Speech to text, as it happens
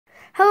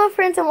Hello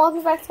friends and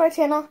welcome back to our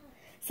channel.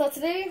 So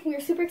today we are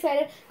super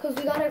excited because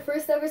we got our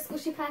first ever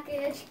squishy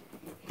package.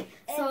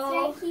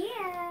 So it's right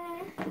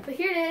here. But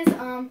here it is.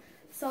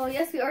 So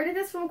yes, we ordered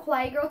this from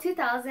Quiet Girl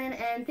 2000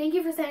 and thank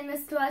you for sending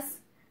this to us,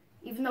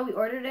 even though we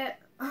ordered it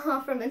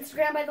from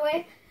Instagram, by the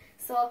way.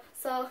 So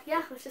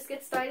yeah, let's just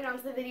get started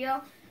onto the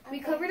video. Okay. We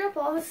covered up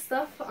all the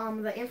stuff,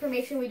 the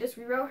information. We just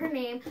rewrote her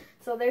name.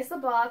 So there's the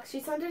box. She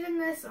sent it in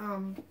this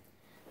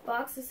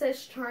box that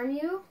says Charm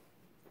You.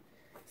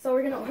 So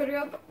we're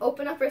gonna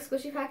open up our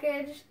squishy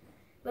package.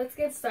 Let's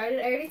get started.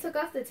 I already took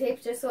off the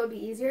tape just so it'd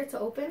be easier to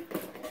open.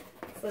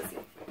 So let's see.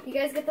 You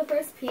guys get the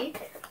first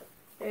peek.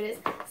 There it is.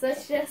 So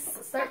let's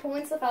just start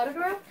pulling stuff out of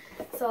her.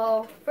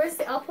 So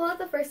first, I'll pull out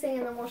the first thing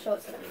and then we'll show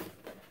it to them.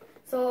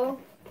 So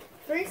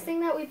first thing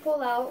that we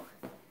pull out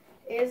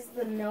is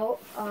the note.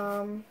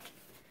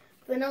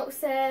 The note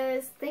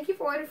says, "Thank you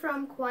for ordering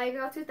from Quiet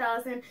Girl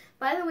 2000.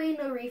 By the way,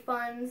 no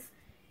refunds.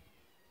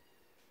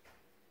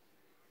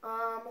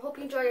 Hope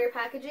you enjoy your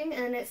packaging."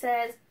 And it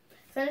says,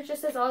 then it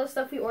just says all the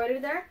stuff we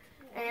ordered there.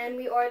 And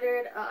we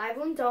ordered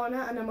iBloom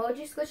donut, an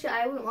emoji squishy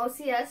iBloom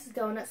OCS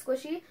donut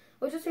squishy,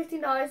 which was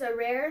 $15. A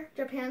rare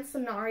Japan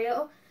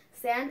scenario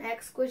Sand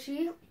X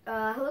squishy,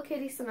 Hello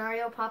Kitty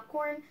scenario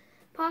popcorn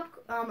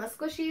a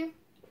squishy,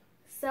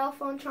 cell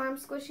phone charm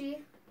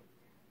squishy.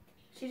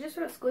 She just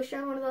wrote squishy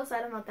on one of those. I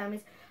don't know what that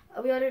means.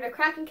 We ordered a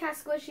Kraken Cat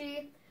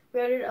squishy.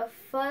 We ordered a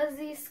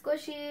fuzzy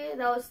squishy.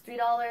 That was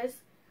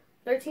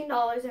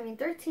 $13. I mean,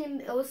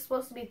 13. It was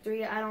supposed to be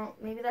 3.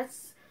 Maybe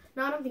that's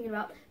not what I'm thinking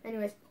about.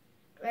 Anyways,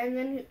 and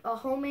then a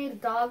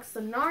homemade dog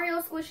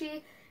scenario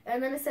squishy.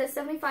 And then it says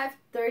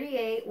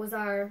 $75.38 was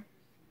our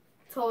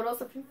total.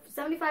 So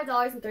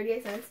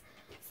 $75.38.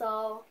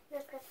 So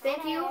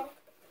thank you.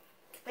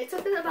 It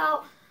took us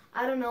about,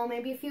 I don't know,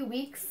 maybe a few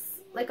weeks,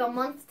 like a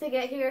month to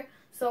get here.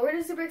 So we're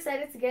just super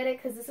excited to get it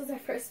because this is our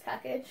first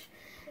package.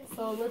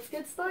 So let's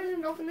get started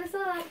and open this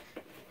up.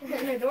 And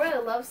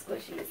Adora loves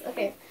squishies.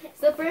 Okay,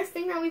 so the first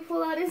thing that we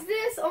pull out is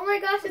this. Oh my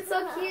gosh, it's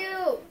so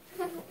cute.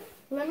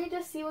 Let me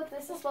just see what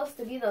this is supposed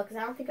to be though, because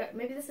I don't think,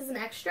 maybe this is an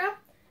extra.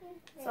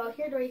 So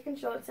here, Dora, you can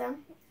show it,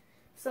 Sam.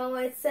 So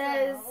it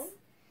says,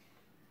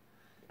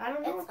 I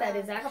don't know what that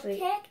is actually.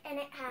 It's a cupcake and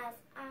it has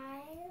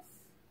eyes.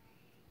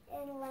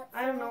 And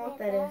I don't know what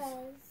that is.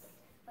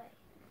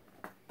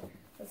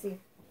 Let's see.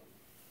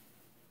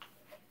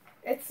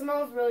 It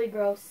smells really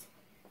gross.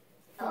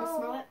 Can you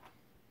smell it?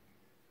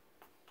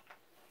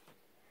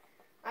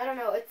 I don't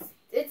know.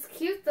 It's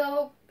cute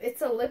though.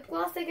 It's a lip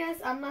gloss, I guess.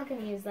 I'm not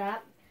gonna use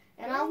that.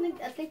 And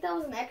I think that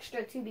was an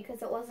extra too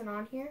because it wasn't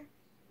on here.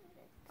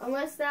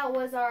 Unless that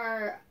was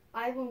our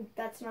iBloom.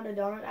 That's not a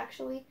donut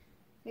actually.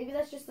 Maybe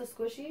that's just a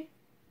squishy.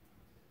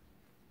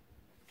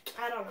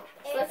 I don't know.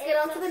 So let's get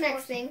on to the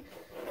next thing.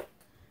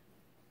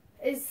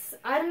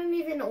 I didn't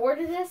even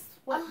order this.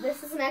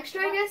 This is an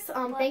extra, I guess.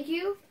 Thank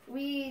you.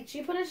 She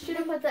should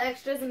have put the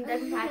extras in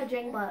different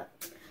packaging, but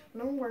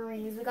no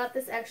worries. We got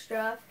this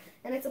extra.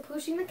 And it's a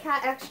Pushing the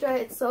Cat extra.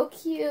 It's so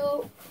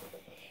cute.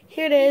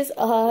 Here it is.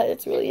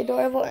 It's really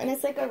adorable. And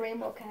it's like a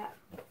rainbow cat.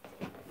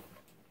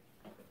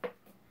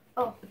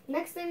 Oh,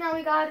 next thing that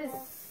we got is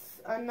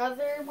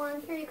another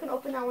one. Here, you can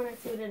open that one and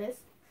see what it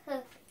is.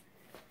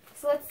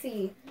 So let's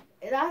see.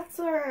 That's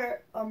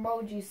our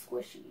emoji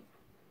squishy.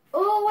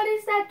 Oh, what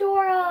is that,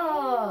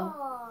 Dora?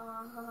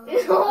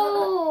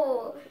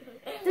 Oh.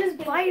 There's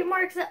bite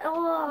marks.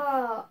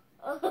 Oh.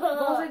 Those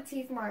are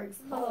teeth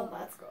marks. Oh,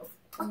 that's gross.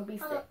 I'm going to be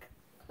sick.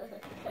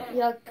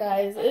 Yuck,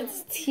 guys.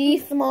 It's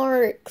teeth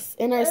marks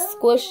in our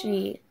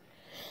squishy.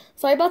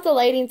 Sorry about the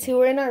lighting, too.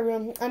 We're in our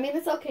room. I mean,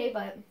 it's okay,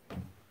 but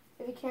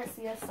if you can't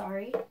see us,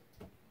 sorry.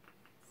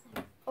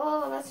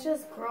 Oh, that's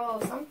just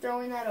gross. I'm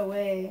throwing that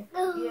away.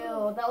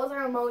 Ew. That was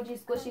our emoji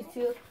squishy,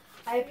 too.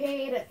 I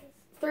paid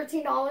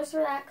 $13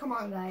 for that. Come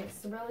on,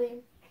 guys.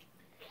 Really?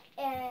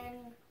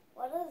 And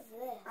what is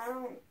this?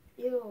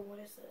 Ew, what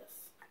is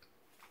this?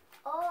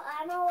 Oh,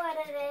 I know what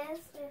it is.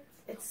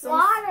 It's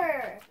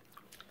water.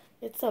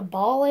 It's a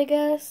ball, I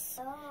guess.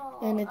 Oh,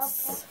 and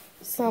it's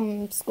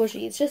some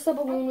squishy. It's just a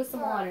balloon with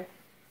some water.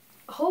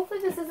 Hopefully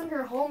this isn't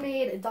her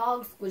homemade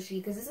dog squishy,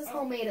 because this is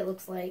homemade, it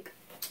looks like.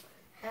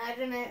 And I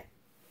didn't...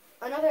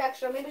 Another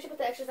extra. Maybe we should put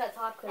the extras at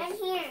top. And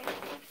here.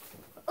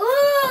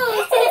 Ooh!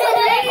 It's a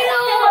tomato!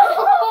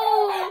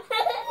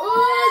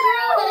 Ooh,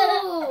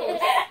 gross!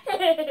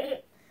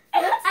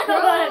 That's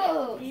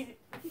gross!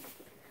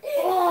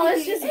 Oh,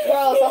 it's just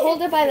gross. I'll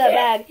hold it by the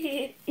bag.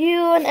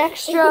 Ew, an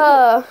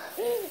extra.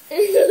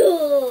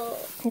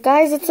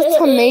 Guys, it's a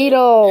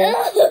tomato.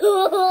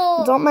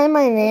 Don't mind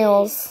my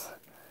nails.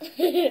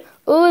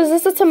 Ooh, is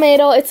this a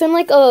tomato? It's in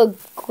like a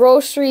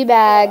grocery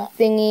bag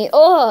thingy.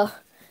 Oh,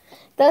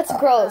 that's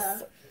gross.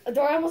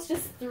 Dora almost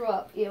just threw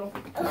up. Ew.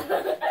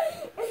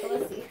 So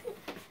let's see.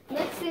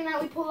 Next thing that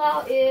we pull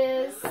out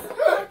is...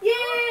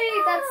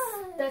 Yay!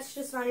 That's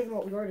just not even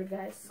what we ordered,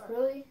 guys.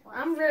 Really?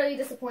 I'm really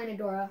disappointed,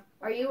 Dora.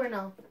 Are you or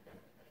no?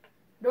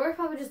 Dora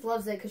probably just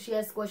loves it because she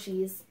has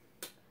squishies.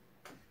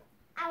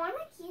 I want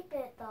to keep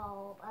it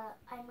though, but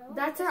I'm really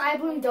That's our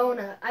iBloom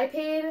donut. I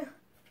paid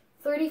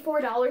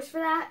 $34 for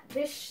that.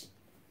 This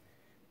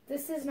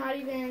This is not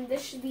even,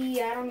 this should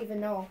be, I don't even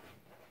know.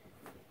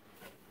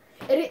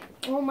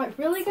 Oh my,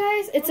 really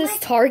guys? It says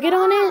Target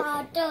on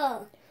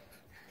it?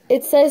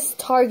 It says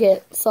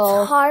Target,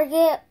 so.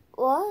 Target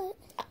what?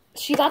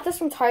 She got this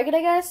from Target,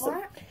 I guess.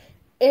 What?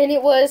 And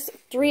it was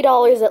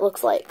 $3, it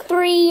looks like.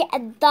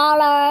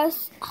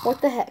 $3.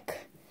 What the heck?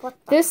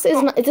 This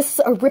is not, this is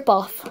a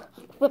ripoff.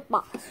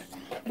 Rip-off.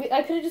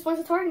 I could have just went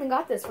to Target and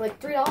got this for like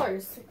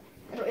 $3.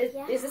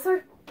 Is this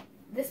our,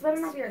 this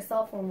better not be our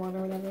cell phone one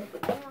or whatever.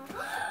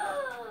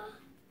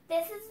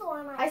 This is the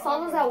one I saw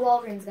those at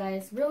Walgreens,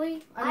 guys.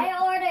 Really? I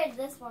ordered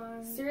this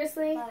one.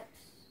 Seriously? But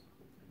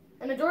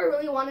and Adora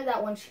really wanted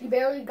that one. She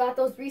barely got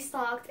those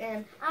restocked,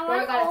 and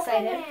Adora got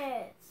excited.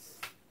 It.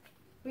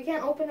 We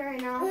can't open it right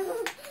now.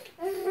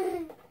 Why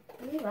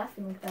are you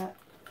laughing like that?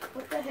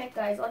 What the heck,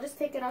 guys? I'll just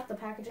take it out the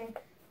packaging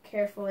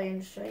carefully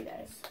and show you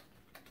guys.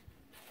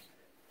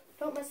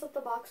 Don't mess up the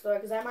box door,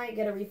 because I might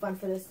get a refund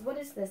for this. What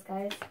is this,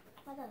 guys?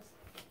 What is?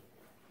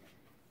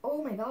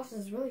 Oh my gosh, this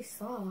is really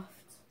soft.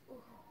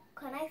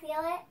 Can I feel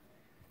it?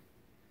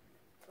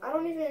 I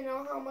don't even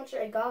know how much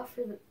I got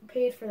for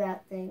paid for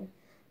that thing.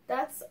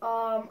 That's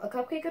a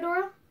cupcake,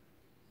 Adora?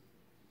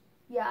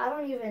 Yeah, I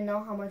don't even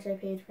know how much I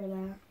paid for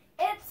that.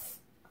 It's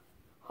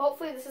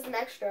hopefully this is an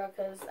extra,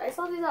 because I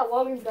saw these at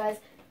Walgreens, guys.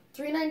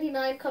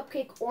 $3.99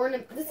 cupcake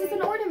ornament. This is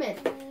an ornament.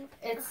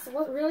 It's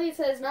what really it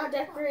says not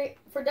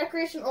for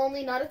decoration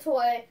only, not a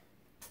toy,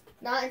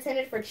 not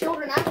intended for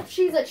children.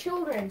 She's a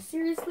children.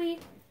 Seriously?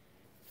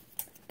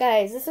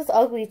 Guys, this is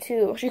ugly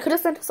too. She could have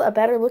sent us a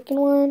better looking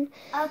one.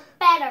 a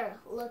better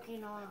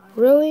looking one.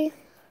 Really?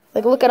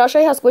 Like, look at, I'll show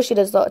you how squishy it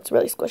is though. It's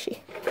really squishy.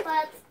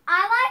 But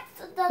I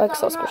liked the Like,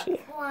 so donut squishy.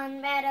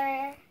 one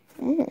better.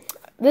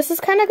 This is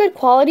kind of good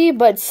quality,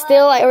 but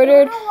still I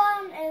ordered.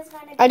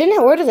 I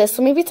didn't order this,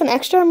 so maybe it's an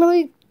extra. I'm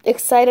really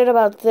excited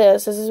about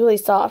this. This is really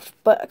soft,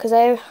 but because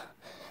I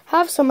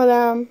have some of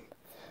them.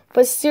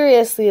 But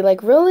seriously,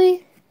 like,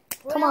 really?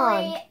 Come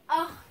on.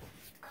 Oh,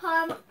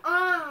 come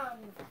on.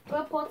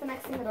 We'll pull out the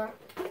next thing, Adora.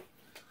 A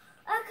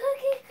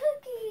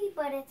cookie,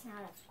 but it's not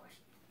a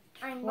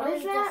squishy. I'm What really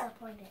is that?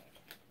 disappointed.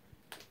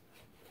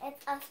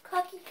 It's a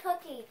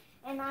cookie,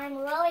 and I'm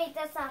really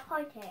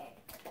disappointed.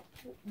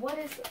 What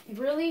is,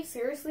 really?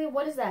 Seriously?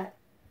 What is that?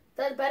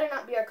 That better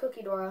not be our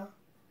cookie, Dora.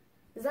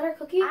 Is that our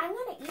cookie? I'm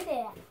gonna eat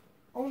it.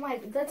 Oh my,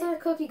 that's our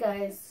cookie,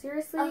 guys.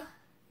 Seriously?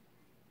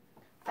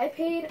 I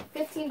paid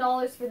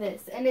 $15 for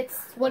this, and it's,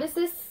 what is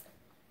this?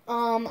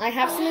 I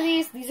have some of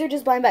these. These are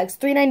just blind bags.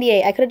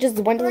 $3.98. I could have just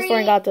went to the store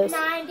and got this.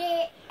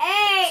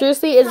 $3.98.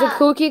 Seriously, it's a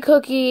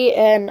cookie,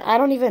 and I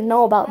don't even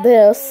know about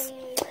this.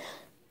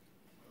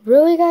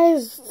 Really,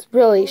 guys?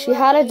 Really? She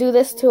had to do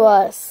this to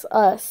us.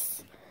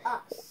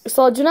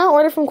 So do not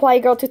order from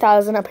Quiet Girl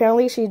 2000.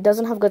 Apparently, she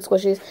doesn't have good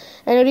squishies.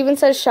 And it even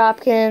says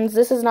Shopkins.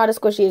 This is not a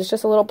squishy. It's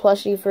just a little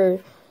plushie for,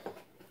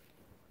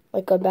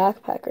 like, a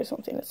backpack or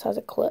something. This has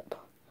a clip.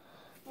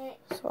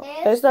 So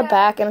there's the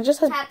back, and it just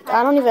has,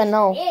 I don't even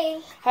know.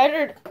 I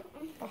ordered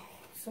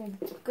some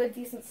good,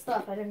 decent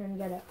stuff. I didn't even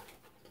get it.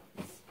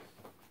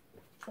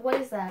 What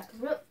is that?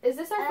 Is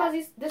this our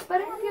fuzzy? This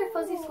better not be our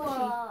fuzzy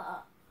squishy.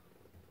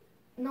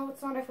 No,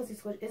 it's not our fuzzy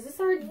squishy. Is this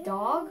our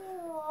dog?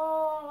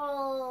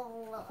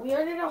 We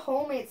ordered a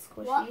homemade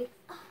squishy. What?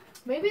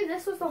 Maybe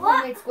this was the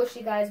homemade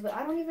squishy, guys, but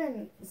I don't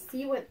even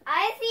see what.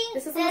 I think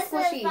this isn't a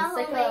squishy. Is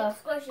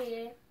it's like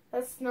squishy.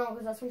 That's no,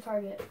 because that's from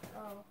Target.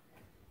 Oh.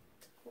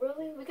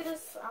 Really? We could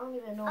just. I don't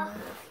even know.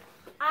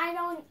 I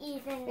don't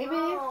even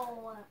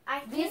know.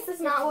 This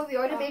is not what we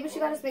ordered. Maybe she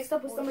got us mixed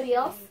up with somebody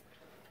else.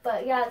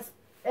 But yeah,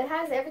 it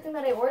has everything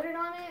that I ordered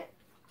on it.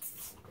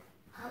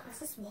 Is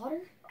this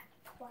water?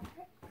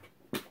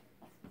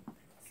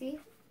 See?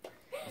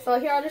 So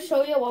here, I'll just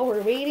show you while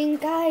we're waiting.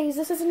 Guys,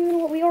 this isn't even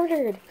what we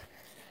ordered.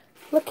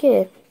 Look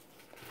it.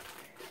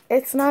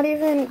 It's not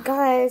even,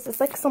 guys, it's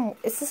like some,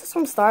 this is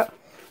from Star.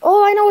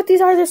 Oh, I know what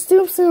these are. They're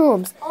Tsum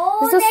Tsums. Oh,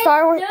 this is a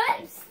Star Wars.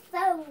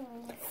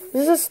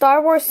 This is a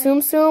Star Wars Tsum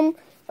Tsum.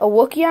 A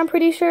Wookiee, I'm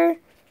pretty sure.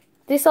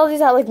 They sell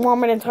these at like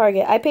Walmart and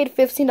Target. I paid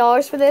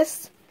 $15 for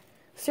this.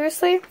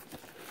 Seriously?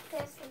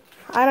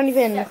 I don't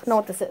even know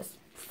what this is.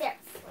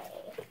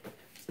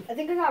 I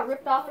think I got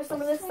ripped off for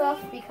some of this stuff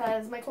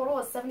because my total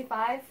was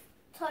 $75.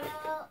 Total.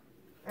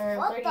 And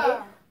What 38.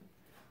 the?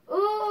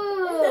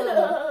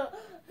 Ooh.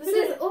 This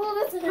is,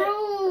 oh, that's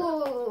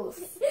gross.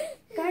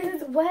 Guys,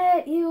 it's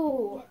wet.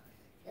 Ew.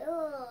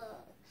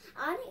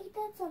 I want to eat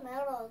that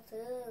tomato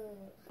too.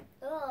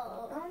 I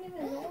don't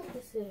even know what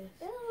this is.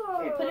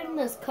 Here, put it in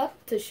this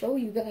cup to show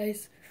you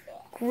guys.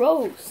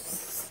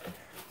 Gross.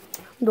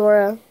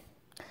 Dora.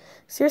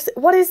 Seriously,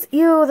 what is,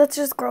 ew, that's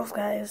just gross,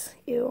 guys.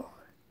 Ew.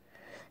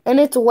 And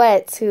it's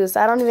wet too,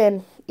 so I don't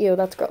even, ew,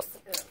 that's gross.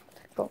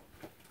 Cool.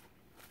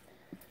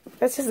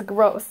 That's just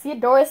gross. See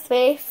Dora's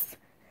face?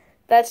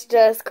 That's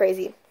just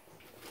crazy.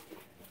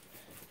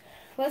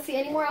 Let's see,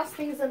 any more else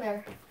things in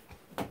there?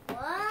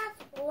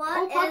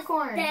 What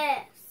popcorn. is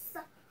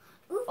this?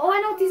 Ooh, Oh, I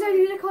know what these are.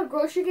 These are called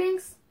grocery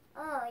gangs.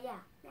 Oh, yeah.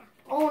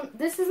 Oh,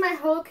 this is my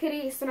Hello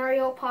Kitty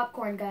scenario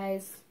popcorn,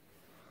 guys.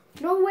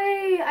 No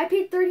way! I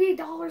paid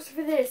 $38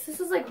 for this. This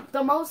is like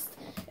the most,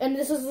 and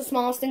this is the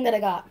smallest thing that I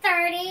got.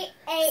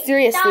 $38.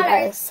 Seriously,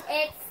 guys.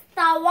 It's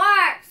the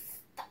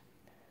worst.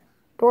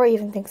 Dora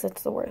even thinks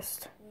it's the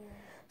worst. Yeah.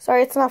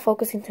 Sorry, it's not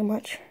focusing too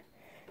much.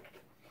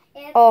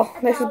 It's Oh,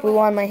 this is blue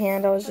on my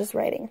hand. I was just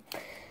writing.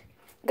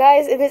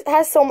 Guys, it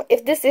has so.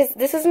 If this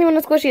isn't even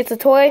a squishy, it's a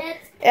toy.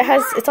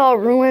 It's all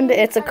ruined.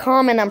 It's a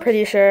common, I'm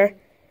pretty sure.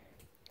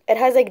 It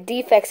has like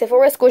defects. If it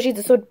were a squishy,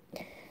 this would.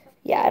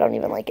 Yeah, I don't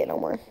even like it no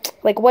more.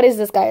 Like, what is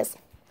this, guys?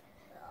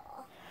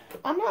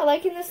 I'm not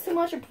liking this too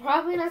much. I'm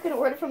probably not gonna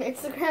order from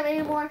Instagram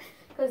anymore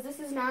because this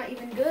is not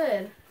even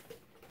good.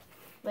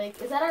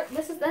 Like, is that our?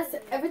 That's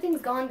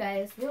everything's gone,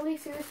 guys. Really,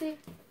 seriously?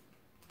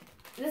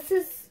 This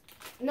is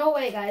no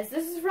way, guys.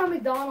 This is from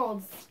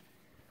McDonald's.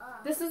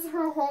 This is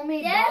her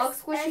homemade dog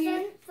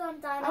squishy.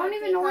 I don't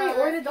even know why I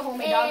ordered the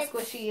homemade dog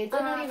squishy. It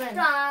didn't even.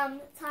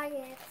 From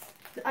Target.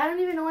 I don't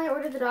even know why I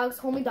ordered the dog's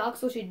homemade dog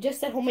squishy. It just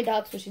said homemade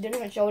dog squishy. Didn't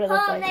even show what it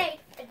looked like. Homemade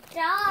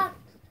dog.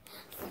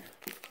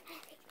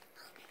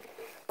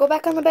 Go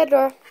back on the bed,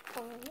 Dora.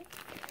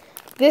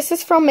 This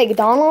is from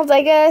McDonald's,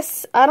 I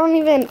guess. I don't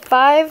even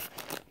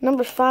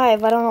number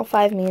 5. I don't know what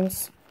 5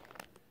 means.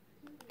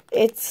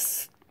 I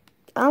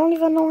don't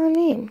even know her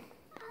name.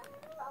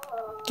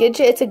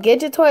 Gidget. It's a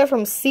Gidget toy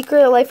from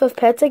Secret Life of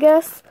Pets, I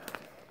guess.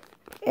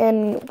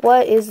 And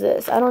what is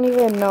this? I don't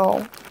even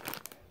know.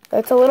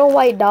 It's a little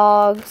white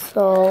dog,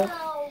 so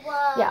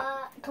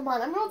yeah. Come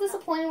on, I'm real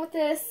disappointed with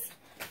this.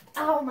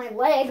 Ow, my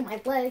leg, my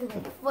foot.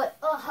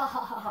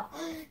 Oh,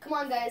 come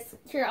on, guys.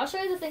 Here, I'll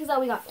show you the things that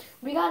we got.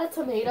 We got a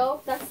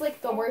tomato. That's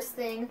like the worst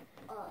thing.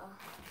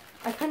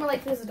 I kind of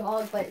like this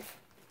dog, but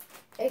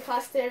it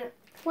costed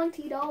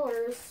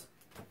 $20.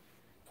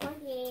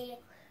 20.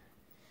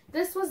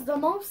 This was the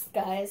most,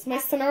 guys. My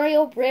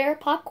scenario rare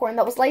popcorn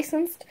that was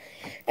licensed.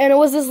 And it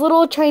was this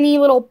little tiny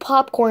little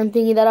popcorn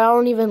thingy that I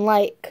don't even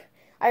like.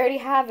 I already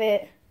have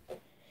it.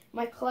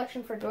 My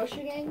collection for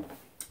Grocery Gang.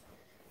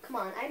 Come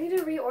on, I need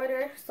to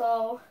reorder,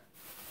 so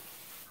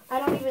I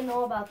don't even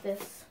know about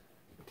this.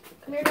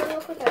 Come here real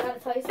quick, I gotta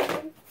tell you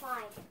something.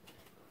 Fine.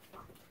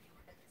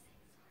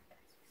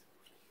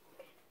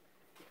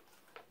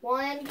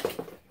 1,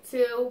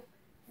 2,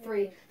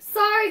 3.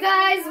 Sorry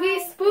guys,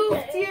 we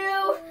spoofed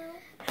you.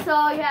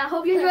 So yeah,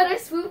 hope you enjoyed our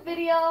spoof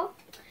video.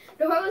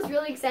 Dora was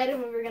really excited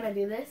when we were gonna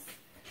do this.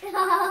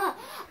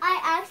 I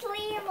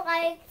actually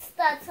liked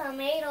the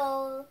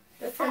tomato.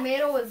 The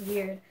tomato was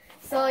weird.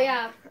 So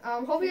yeah,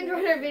 hope you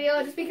enjoyed our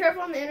video. Just be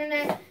careful on the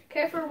internet.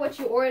 Careful what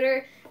you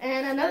order.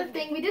 And another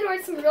thing, we did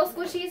order some real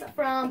squishies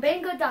from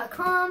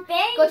banggood.com.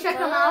 Go check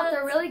them out.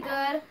 They're really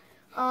good.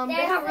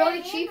 They have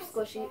really cheap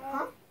squishies.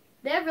 Huh?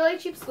 They have really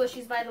cheap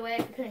squishies, by the way,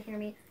 if you couldn't hear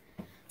me.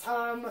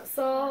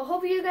 So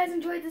hope you guys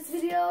enjoyed this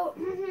video.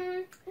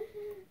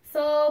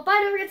 So bye.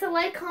 Don't forget to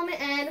like, comment,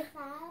 and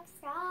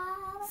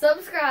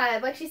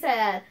subscribe, like she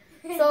said.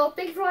 So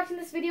thank you for watching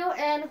this video.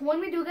 And when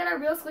we do get our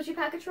real squishy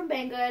package from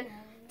Banggood,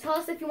 tell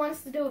us if you want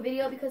us to do a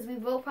video, because we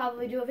will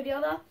probably do a video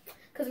though.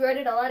 Because we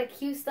ordered a lot of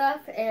cute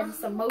stuff and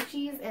some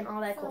mochis and all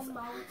that cool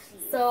stuff.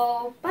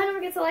 So bye. Don't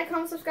forget to like,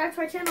 comment, subscribe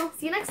to our channel.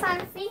 See you next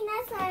time. See you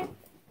next time.